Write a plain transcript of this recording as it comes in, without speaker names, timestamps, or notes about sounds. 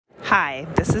Hi,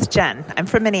 this is Jen. I'm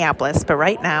from Minneapolis, but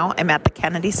right now I'm at the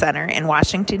Kennedy Center in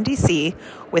Washington, D.C.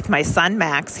 with my son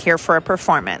Max here for a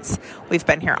performance. We've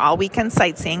been here all weekend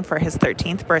sightseeing for his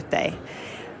 13th birthday.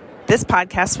 This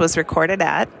podcast was recorded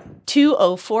at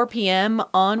 2:04 p.m.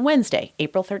 on Wednesday,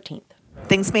 April 13th.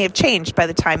 Things may have changed by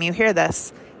the time you hear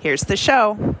this. Here's the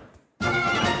show.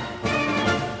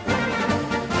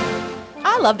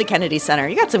 I love the Kennedy Center.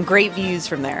 You got some great views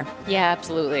from there. Yeah,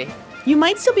 absolutely. You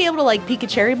might still be able to peek a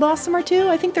cherry blossom or two.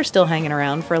 I think they're still hanging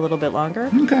around for a little bit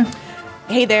longer. Okay.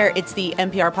 Hey there, it's the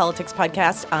NPR Politics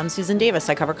Podcast. I'm Susan Davis.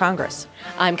 I cover Congress.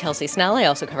 I'm Kelsey Snell. I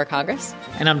also cover Congress.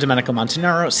 And I'm Domenico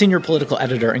Montanaro, senior political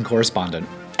editor and correspondent.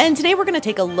 And today we're going to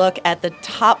take a look at the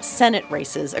top Senate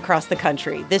races across the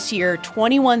country. This year,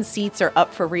 21 seats are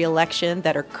up for re-election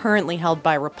that are currently held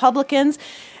by Republicans,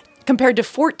 compared to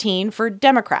 14 for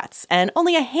Democrats. And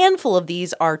only a handful of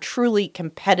these are truly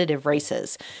competitive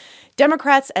races.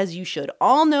 Democrats, as you should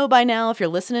all know by now if you're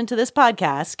listening to this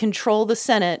podcast, control the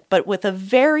Senate, but with a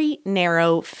very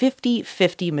narrow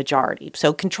 50-50 majority.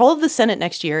 So control of the Senate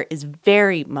next year is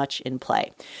very much in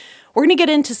play. We're going to get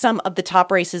into some of the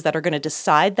top races that are going to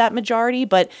decide that majority,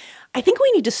 but I think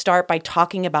we need to start by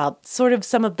talking about sort of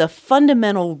some of the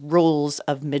fundamental rules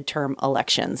of midterm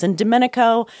elections. And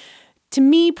Domenico, to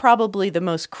me, probably the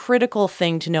most critical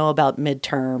thing to know about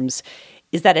midterms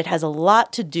is that it has a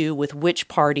lot to do with which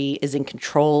party is in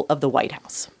control of the White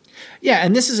House. Yeah,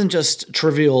 and this isn't just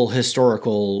trivial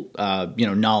historical,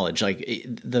 knowledge.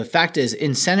 The fact is,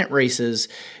 in Senate races,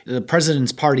 the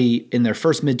president's party in their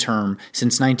first midterm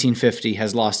since 1950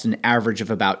 has lost an average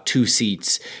of about 2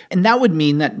 seats. And that would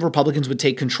mean that Republicans would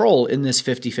take control in this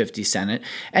 50-50 Senate.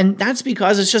 And that's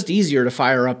because it's just easier to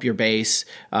fire up your base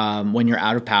when you're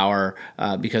out of power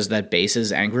because that base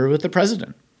is angry with the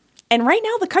president. And right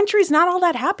now, the country's not all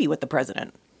that happy with the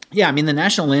president. Yeah, I mean, the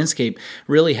national landscape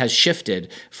really has shifted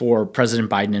for President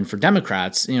Biden and for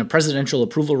Democrats. Presidential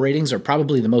approval ratings are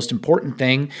probably the most important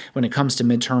thing when it comes to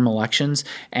midterm elections.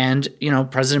 And,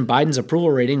 President Biden's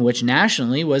approval rating, which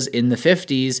nationally was in the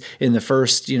 50s in the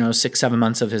first, 6-7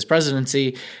 months of his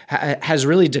presidency, has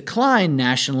really declined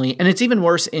nationally. And it's even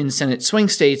worse in Senate swing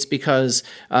states because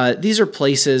these are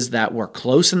places that were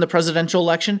close in the presidential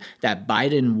election that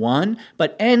Biden won.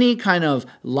 But any kind of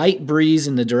light breeze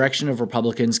in the direction of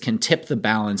Republicans can tip the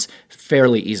balance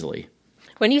fairly easily.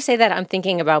 When you say that, I'm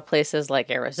thinking about places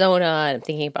like Arizona, and I'm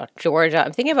thinking about Georgia.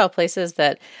 I'm thinking about places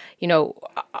that,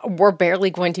 were barely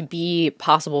going to be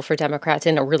possible for Democrats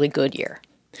in a really good year.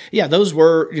 Yeah, those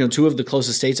were, 2 of the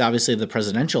closest states, obviously, of the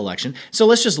presidential election. So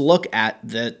let's just look at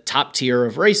the top tier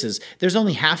of races. There's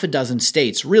only half a dozen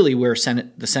states, really, where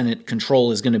the Senate control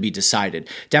is going to be decided.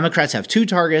 Democrats have 2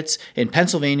 targets in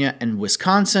Pennsylvania and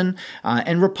Wisconsin,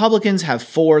 and Republicans have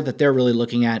 4 that they're really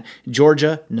looking at: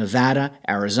 Georgia, Nevada,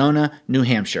 Arizona, New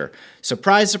Hampshire.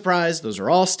 Surprise, surprise, those are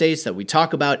all states that we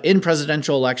talk about in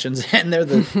presidential elections, and they're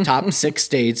the top 6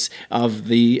 states of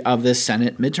this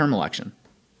Senate midterm election.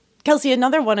 Kelsey,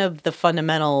 another one of the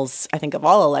fundamentals, I think, of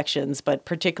all elections, but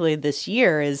particularly this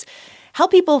year, is how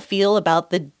people feel about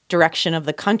the direction of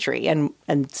the country and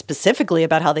specifically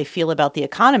about how they feel about the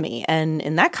economy. And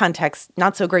in that context,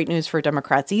 not so great news for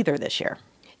Democrats either this year.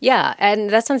 Yeah,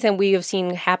 and that's something we have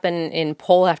seen happen in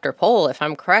poll after poll, if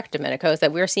I'm correct, Domenico, is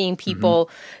that we're seeing people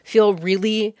feel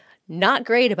really not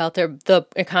great about the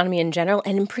economy in general,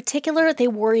 and in particular, they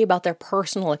worry about their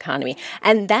personal economy.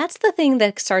 And that's the thing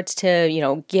that starts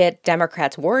to, get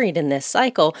Democrats worried in this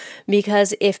cycle,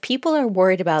 because if people are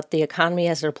worried about the economy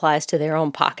as it applies to their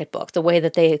own pocketbook, the way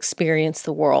that they experience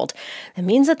the world, it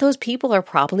means that those people are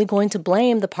probably going to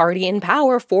blame the party in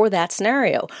power for that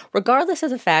scenario, regardless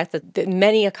of the fact that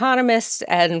many economists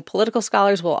and political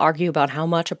scholars will argue about how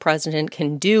much a president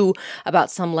can do about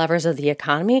some levers of the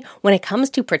economy. When it comes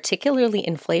to particularly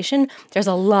inflation, there's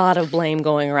a lot of blame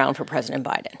going around for President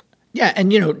Biden. Yeah,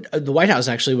 and the White House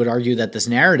actually would argue that this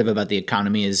narrative about the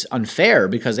economy is unfair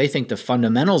because they think the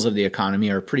fundamentals of the economy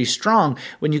are pretty strong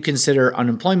when you consider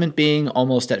unemployment being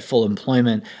almost at full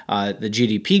employment. The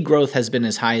GDP growth has been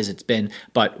as high as it's been.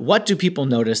 But what do people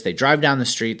notice? They drive down the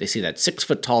street, they see that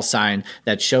 6-foot-tall sign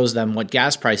that shows them what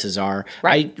gas prices are.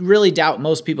 Right. I really doubt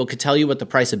most people could tell you what the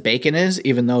price of bacon is,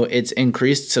 even though it's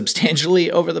increased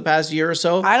substantially over the past year or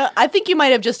so. I think you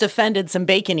might have just offended some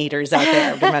bacon eaters out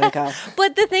there, Domenico.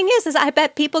 But the thing is I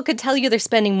bet people could tell you they're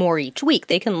spending more each week.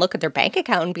 They can look at their bank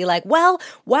account and be like, well,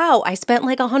 wow, I spent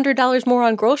like $100 more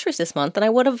on groceries this month than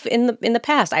I would have in the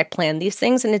past. I planned these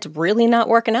things and it's really not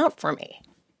working out for me.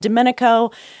 Domenico,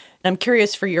 I'm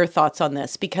curious for your thoughts on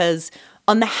this because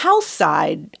on the House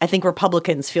side, I think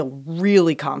Republicans feel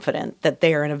really confident that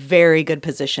they are in a very good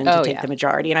position to take the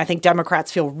majority. And I think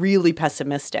Democrats feel really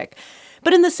pessimistic.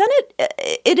 But in the Senate,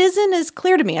 it isn't as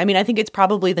clear to me. I mean, I think it's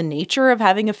probably the nature of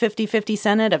having a 50-50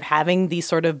 Senate, of having these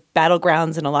sort of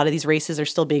battlegrounds, and a lot of these races are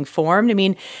still being formed. I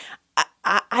mean,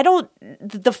 I don't,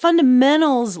 the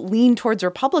fundamentals lean towards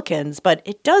Republicans, but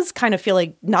it does kind of feel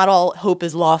like not all hope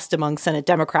is lost among Senate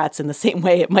Democrats in the same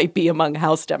way it might be among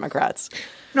House Democrats.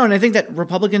 No, and I think that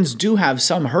Republicans do have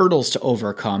some hurdles to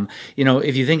overcome. You know,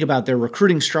 if you think about their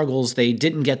recruiting struggles, they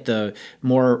didn't get the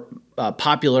more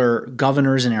popular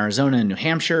governors in Arizona and New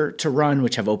Hampshire to run,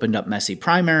 which have opened up messy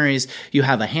primaries. You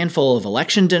have a handful of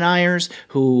election deniers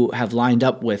who have lined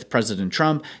up with President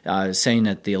Trump, saying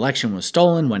that the election was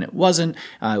stolen when it wasn't,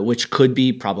 which could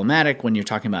be problematic when you're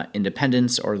talking about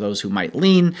independents or those who might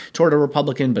lean toward a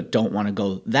Republican but don't want to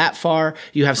go that far.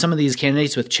 You have some of these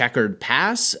candidates with checkered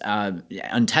past,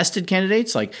 untested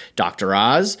candidates like Dr.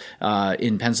 Oz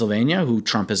in Pennsylvania, who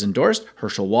Trump has endorsed,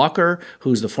 Herschel Walker,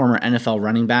 who's the former NFL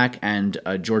running back and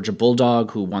a Georgia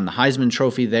Bulldog who won the Heisman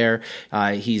Trophy there.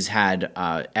 He's had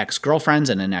ex-girlfriends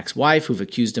and an ex-wife who've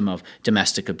accused him of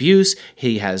domestic abuse.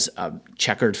 He has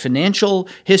checkered financial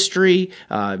history.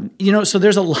 So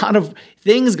there's a lot of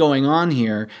things going on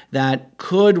here that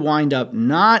could wind up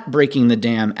not breaking the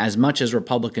dam as much as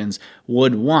Republicans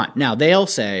would want. Now, they'll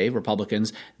say,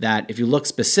 Republicans, that if you look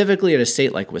specifically at a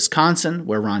state like Wisconsin,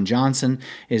 where Ron Johnson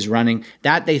is running,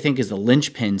 that they think is the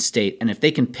linchpin state. And if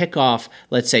they can pick off,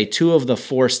 let's say, 2 of the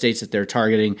 4 states that they're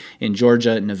targeting in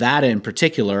Georgia, Nevada in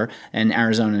particular, and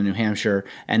Arizona and New Hampshire,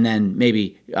 and then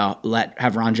maybe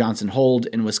have Ron Johnson hold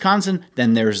in Wisconsin,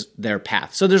 then there's their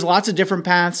path. So there's lots of different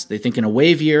paths. They think in a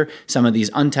wave year, some of these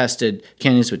untested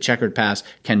candidates with checkered past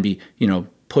can be,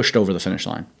 pushed over the finish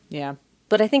line. Yeah.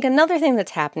 But I think another thing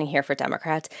that's happening here for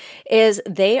Democrats is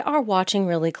they are watching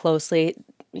really closely,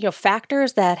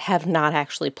 factors that have not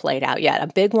actually played out yet. A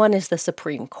big one is the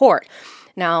Supreme Court.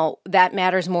 Now, that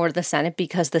matters more to the Senate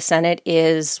because the Senate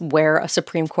is where a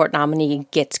Supreme Court nominee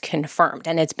gets confirmed.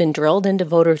 And it's been drilled into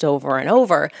voters over and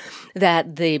over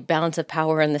that the balance of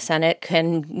power in the Senate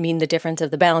can mean the difference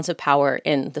of the balance of power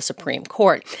in the Supreme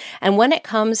Court. And when it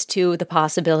comes to the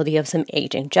possibility of some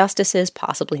aging justices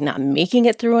possibly not making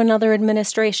it through another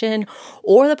administration,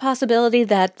 or the possibility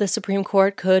that the Supreme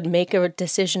Court could make a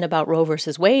decision about Roe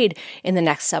versus Wade in the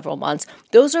next several months,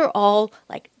 those are all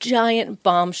like giant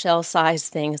bombshell-sized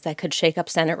things that could shake up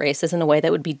Senate races in a way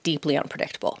that would be deeply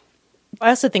unpredictable. I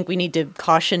also think we need to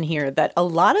caution here that a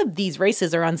lot of these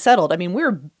races are unsettled. I mean,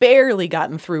 we're barely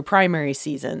gotten through primary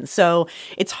season, so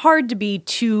it's hard to be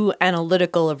too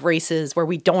analytical of races where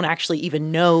we don't actually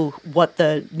even know what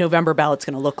the November ballot's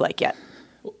going to look like yet.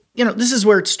 This is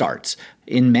where it starts.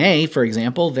 In May, for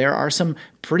example, there are some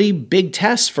pretty big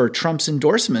tests for Trump's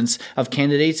endorsements of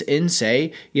candidates in,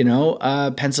 say,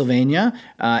 Pennsylvania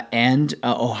and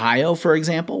Ohio, for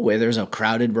example, where there's a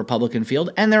crowded Republican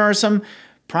field. And there are some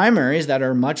primaries that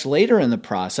are much later in the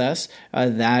process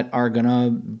that are going to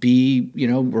be,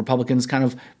 Republicans kind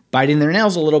of biting their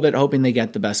nails a little bit, hoping they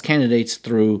get the best candidates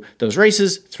through those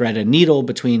races, thread a needle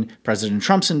between President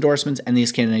Trump's endorsements and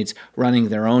these candidates running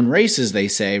their own races, they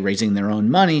say, raising their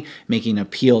own money, making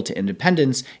appeal to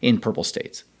independents in purple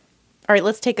states. All right,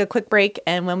 let's take a quick break,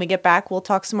 and when we get back, we'll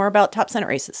talk some more about top Senate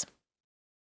races.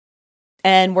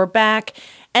 And we're back,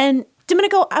 and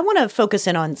Domenico, I want to focus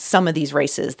in on some of these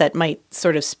races that might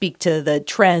sort of speak to the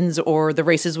trends or the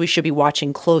races we should be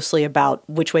watching closely about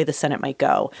which way the Senate might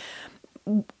go.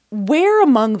 Where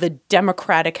among the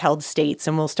Democratic-held states,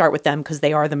 and we'll start with them because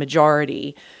they are the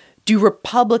majority, do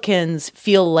Republicans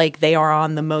feel like they are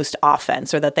on the most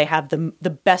offense or that they have the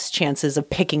best chances of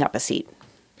picking up a seat?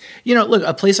 Look,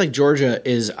 a place like Georgia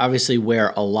is obviously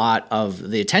where a lot of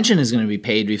the attention is going to be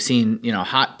paid. We've seen,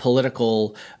 hot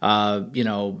political,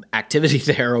 activity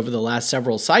there over the last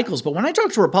several cycles. But when I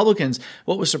talk to Republicans,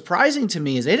 what was surprising to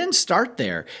me is they didn't start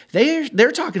there.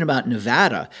 They're talking about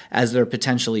Nevada as their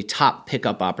potentially top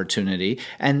pickup opportunity.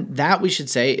 And that, we should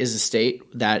say, is a state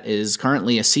that is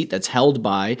currently a seat that's held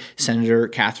by Senator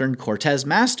Catherine Cortez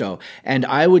Masto. And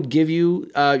I would give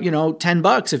you,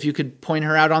 $10 if you could point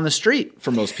her out on the street for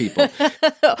most people.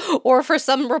 Or for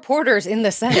some reporters in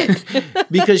the Senate.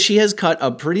 Because she has cut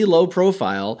a pretty low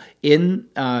profile in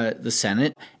the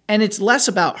Senate. And it's less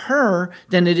about her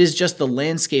than it is just the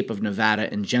landscape of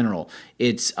Nevada in general.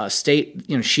 It's a state,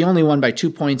 she only won by 2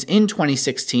 points in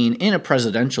 2016 in a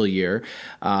presidential year.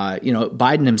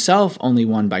 Biden himself only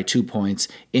won by 2 points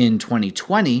in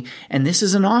 2020. And this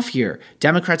is an off year.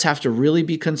 Democrats have to really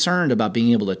be concerned about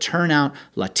being able to turn out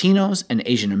Latinos and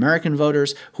Asian American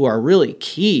voters who are really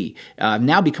key,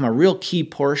 now become a real key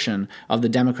portion of the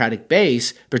Democratic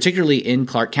base, particularly in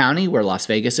Clark County, where Las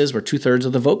Vegas is, where 2/3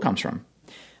 of the vote comes from.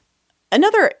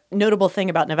 Another notable thing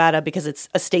about Nevada, because it's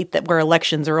a state where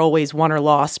elections are always won or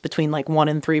lost between like 1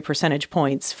 and 3 percentage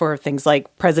points for things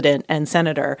like president and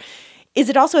senator, is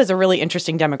it also has a really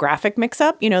interesting demographic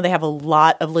mix-up. You know, they have a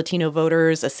lot of Latino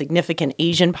voters, a significant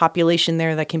Asian population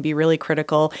there that can be really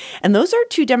critical. And those are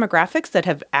two demographics that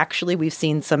have actually, we've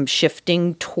seen some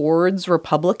shifting towards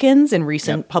Republicans in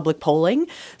recent public polling.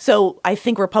 So I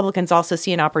think Republicans also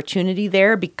see an opportunity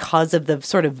there because of the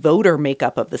sort of voter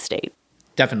makeup of the state.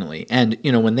 Definitely. And,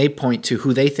 when they point to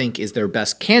who they think is their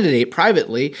best candidate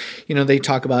privately, they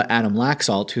talk about Adam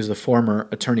Laxalt, who's the former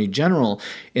attorney general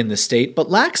in the state. But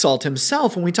Laxalt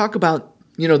himself, when we talk about,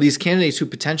 these candidates who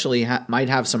potentially might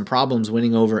have some problems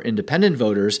winning over independent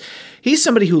voters, he's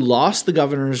somebody who lost the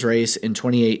governor's race in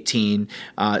 2018.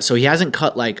 So he hasn't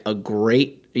cut like a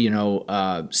great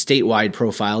statewide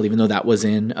profile, even though that was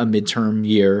in a midterm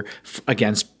year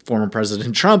against former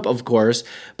President Trump, of course.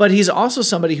 But he's also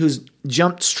somebody who's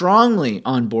jumped strongly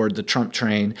on board the Trump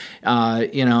train,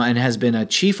 and has been a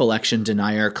chief election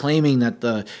denier, claiming that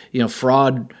the,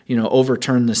 fraud,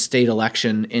 overturned the state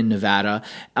election in Nevada,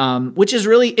 which is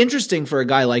really interesting for a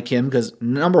guy like him because,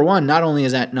 number one, not only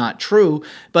is that not true,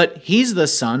 but he's the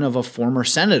son of a former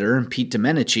senator, Pete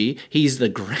Domenici. He's the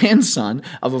grandson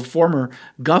of a former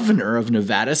governor of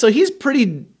Nevada. So he's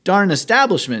pretty darn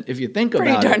establishment, if you think about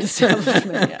it. Pretty darn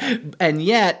establishment, yeah. And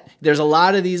yet, there's a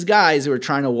lot of these guys who are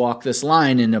trying to walk this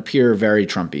line and appear very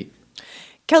Trumpy.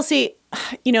 Kelsey,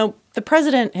 the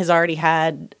president has already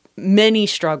had many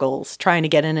struggles trying to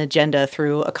get an agenda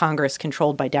through a Congress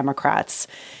controlled by Democrats.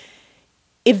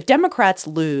 If Democrats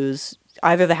lose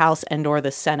either the House and or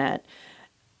the Senate,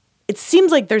 it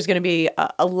seems like there's going to be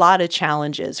a lot of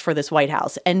challenges for this White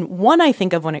House. And one I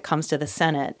think of when it comes to the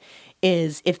Senate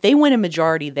is if they win a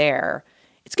majority there,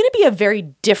 it's going to be a very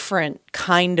different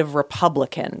kind of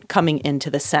Republican coming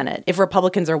into the Senate. If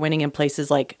Republicans are winning in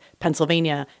places like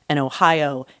Pennsylvania and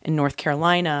Ohio and North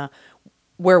Carolina,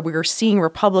 where we're seeing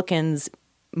Republicans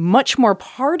much more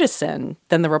partisan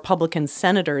than the Republican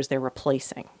senators they're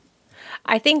replacing.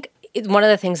 I think one of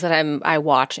the things that I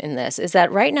watch in this is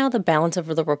that right now the balance of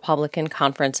the Republican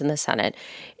conference in the Senate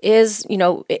is,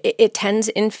 it tends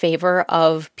in favor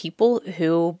of people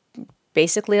who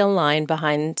basically align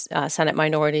behind Senate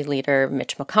Minority Leader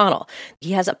Mitch McConnell.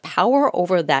 He has a power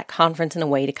over that conference in a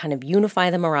way to kind of unify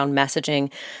them around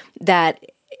messaging that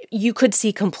you could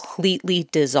see completely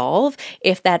dissolve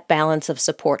if that balance of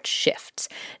support shifts.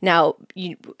 Now,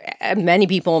 many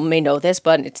people may know this,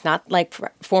 but it's not like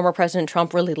former President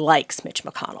Trump really likes Mitch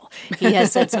McConnell. He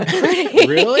has said some pretty...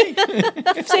 Really?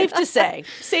 Safe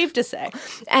to say.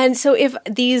 And so if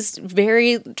these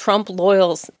very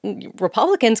Trump-loyal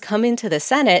Republicans come into the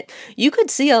Senate, you could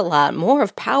see a lot more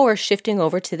of power shifting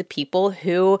over to the people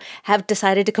who have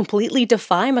decided to completely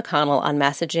defy McConnell on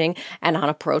messaging and on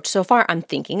approach so far. I'm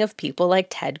thinking of people like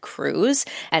Ted Cruz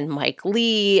and Mike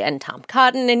Lee and Tom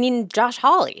Cotton and even Josh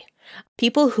Hawley.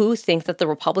 People who think that the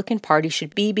Republican Party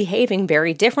should be behaving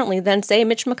very differently than, say,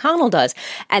 Mitch McConnell does.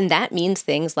 And that means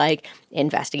things like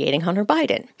investigating Hunter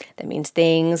Biden. That means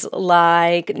things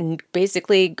like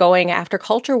basically going after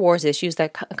culture wars issues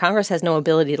that Congress has no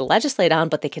ability to legislate on,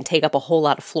 but they can take up a whole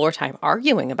lot of floor time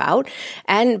arguing about,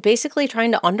 and basically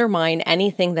trying to undermine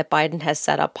anything that Biden has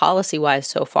set up policy-wise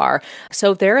so far.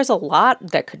 So there is a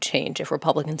lot that could change if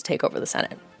Republicans take over the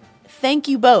Senate. Thank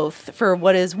you both for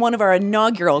what is one of our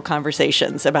inaugural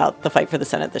conversations about the fight for the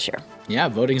Senate this year. Yeah,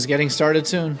 voting's getting started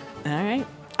soon. All right.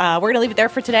 We're going to leave it there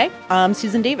for today. I'm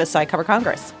Susan Davis. I cover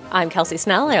Congress. I'm Kelsey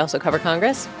Snell. I also cover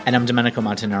Congress. And I'm Domenico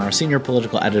Montanaro, senior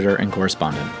political editor and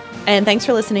correspondent. And thanks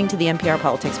for listening to the NPR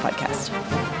Politics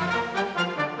Podcast.